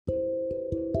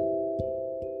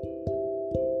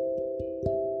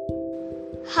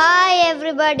Hi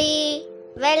everybody,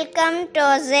 welcome to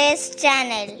Ozair's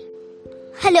channel.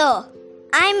 Hello,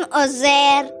 I'm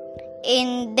Ozair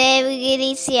in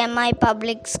Devagiri CMI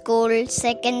Public School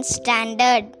 2nd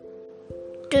Standard.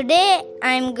 Today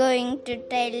I'm going to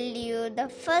tell you the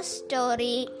first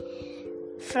story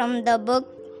from the book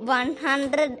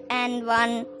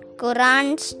 101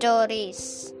 Quran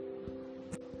Stories.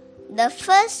 The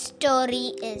first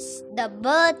story is the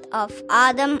birth of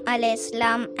Adam alayhi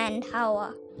salam and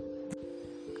Hawa.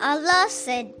 Allah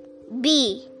said,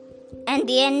 "Be," and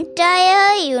the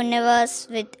entire universe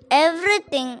with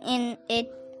everything in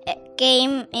it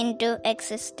came into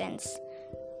existence.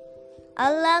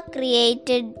 Allah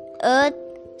created earth,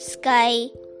 sky,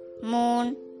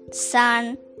 moon,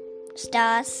 sun,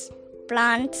 stars,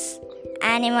 plants,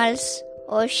 animals,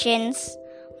 oceans,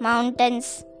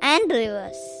 mountains, and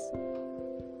rivers.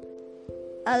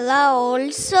 Allah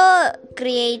also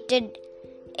created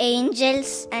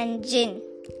angels and jinn.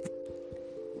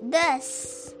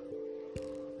 Thus,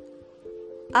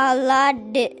 Allah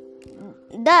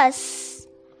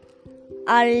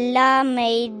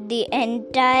made the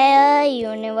entire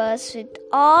universe with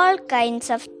all kinds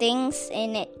of things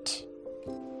in it.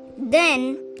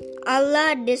 Then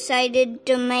Allah decided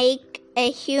to make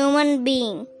a human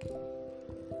being.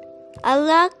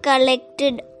 Allah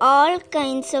collected all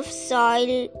kinds of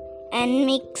soil and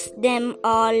mixed them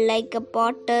all like a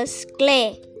potter's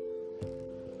clay.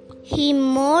 He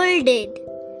molded.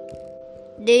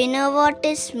 Do you know what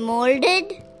is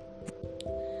molded?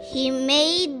 He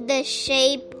made the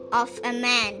shape of a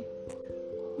man.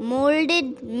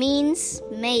 Molded means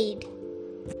made.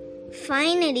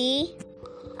 Finally,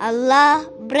 Allah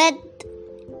breathed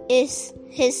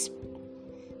His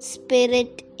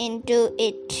spirit into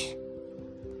it.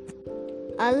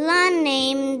 Allah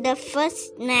named the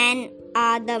first man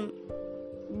Adam.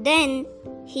 Then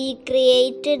He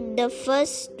created the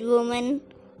first woman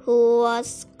who was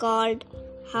called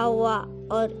Hawa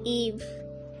or Eve.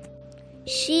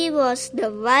 She was the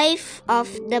wife of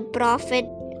the Prophet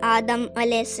Adam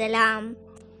alayhi salam.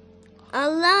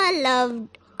 Allah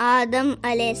loved Adam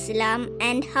alayhi salam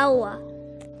and Hawa.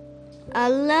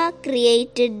 Allah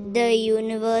created the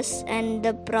universe and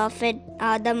the Prophet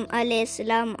Adam alayhi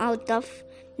salam out of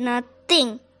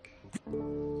nothing.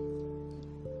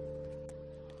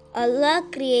 Allah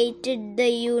created the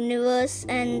universe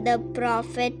and the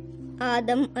Prophet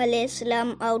Adam alayhi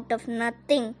salam out of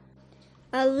nothing.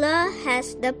 Allah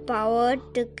has the power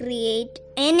to create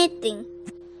anything.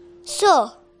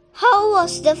 So, how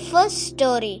was the first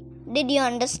story? Did you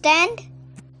understand?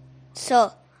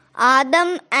 So,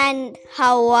 Adam and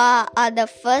Hawa are the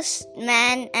first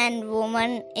man and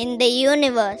woman in the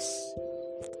universe.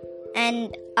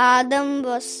 And Adam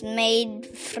was made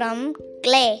from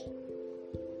clay.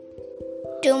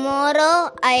 Tomorrow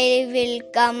I will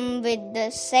come with the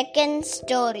second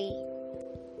story.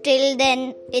 Till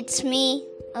then, it's me,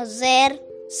 Ozair,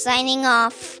 signing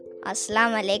off.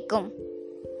 Assalamu alaikum.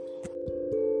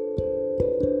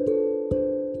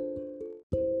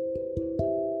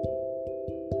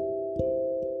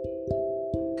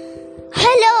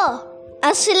 Hello,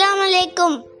 Assalamu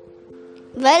alaikum.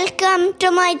 Welcome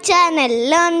to my channel,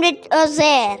 Learn with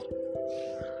Ozair.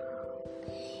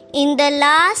 In the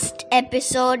last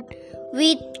episode,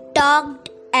 we talked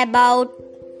about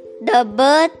the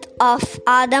birth of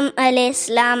Adam alayhi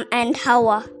salam and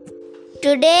Hawa.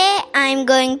 Today, I am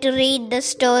going to read the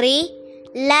story,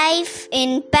 Life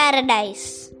in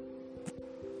Paradise.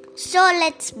 So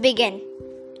let's begin.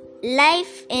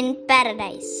 Life in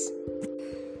Paradise.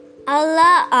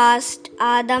 Allah asked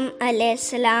Adam alayhi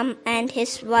salam and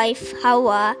his wife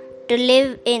Hawa to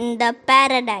live in the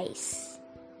paradise.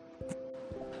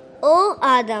 O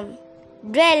Adam,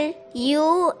 dwell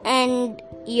you and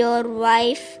your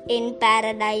wife in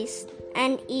paradise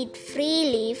and eat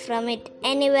freely from it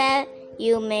anywhere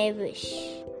you may wish.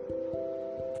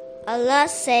 Allah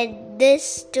said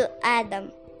this to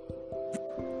Adam.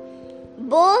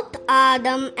 Both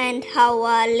Adam and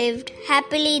Hawa lived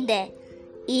happily there,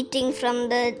 eating from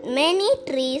the many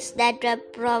trees that were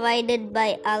provided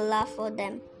by Allah for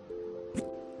them.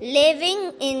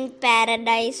 Living in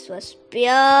paradise was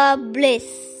pure bliss.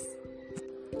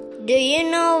 Do you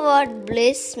know what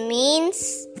bliss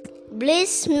means?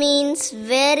 Bliss means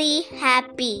very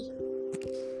happy.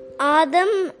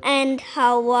 Adam and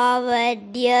Hawa were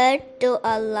dear to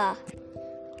Allah.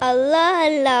 Allah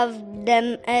loved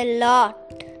them a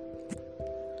lot.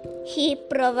 He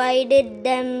provided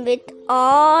them with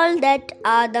all that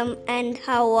Adam and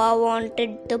Hawa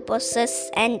wanted to possess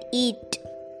and eat.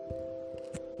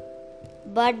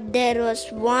 But there was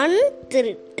one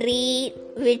tree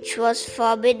which was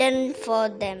forbidden for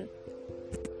them.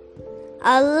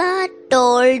 Allah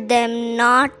told them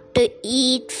not to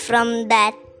eat from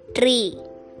that tree.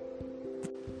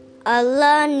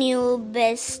 Allah knew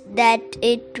best that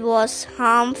it was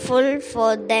harmful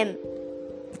for them.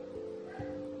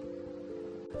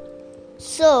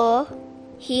 So,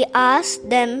 He asked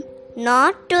them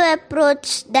not to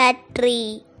approach that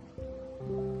tree.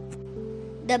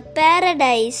 The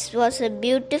paradise was a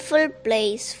beautiful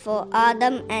place for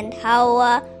Adam and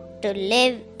Hawa to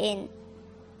live in.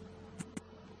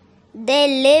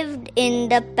 They lived in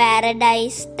the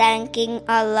paradise thanking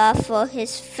Allah for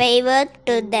His favor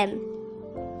to them.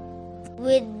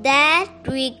 With that,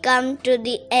 we come to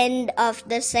the end of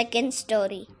the second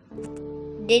story.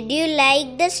 Did you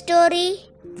like the story?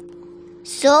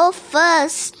 So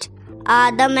first,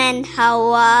 Adam and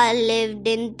Hawa lived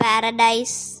in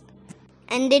paradise,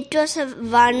 and it was a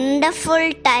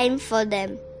wonderful time for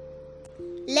them.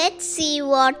 Let's see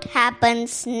what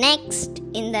happens next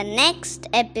in the next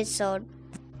episode.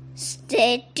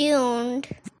 Stay tuned.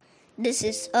 This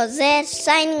is Ozair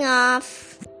signing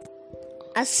off.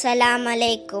 Assalamu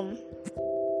alaikum.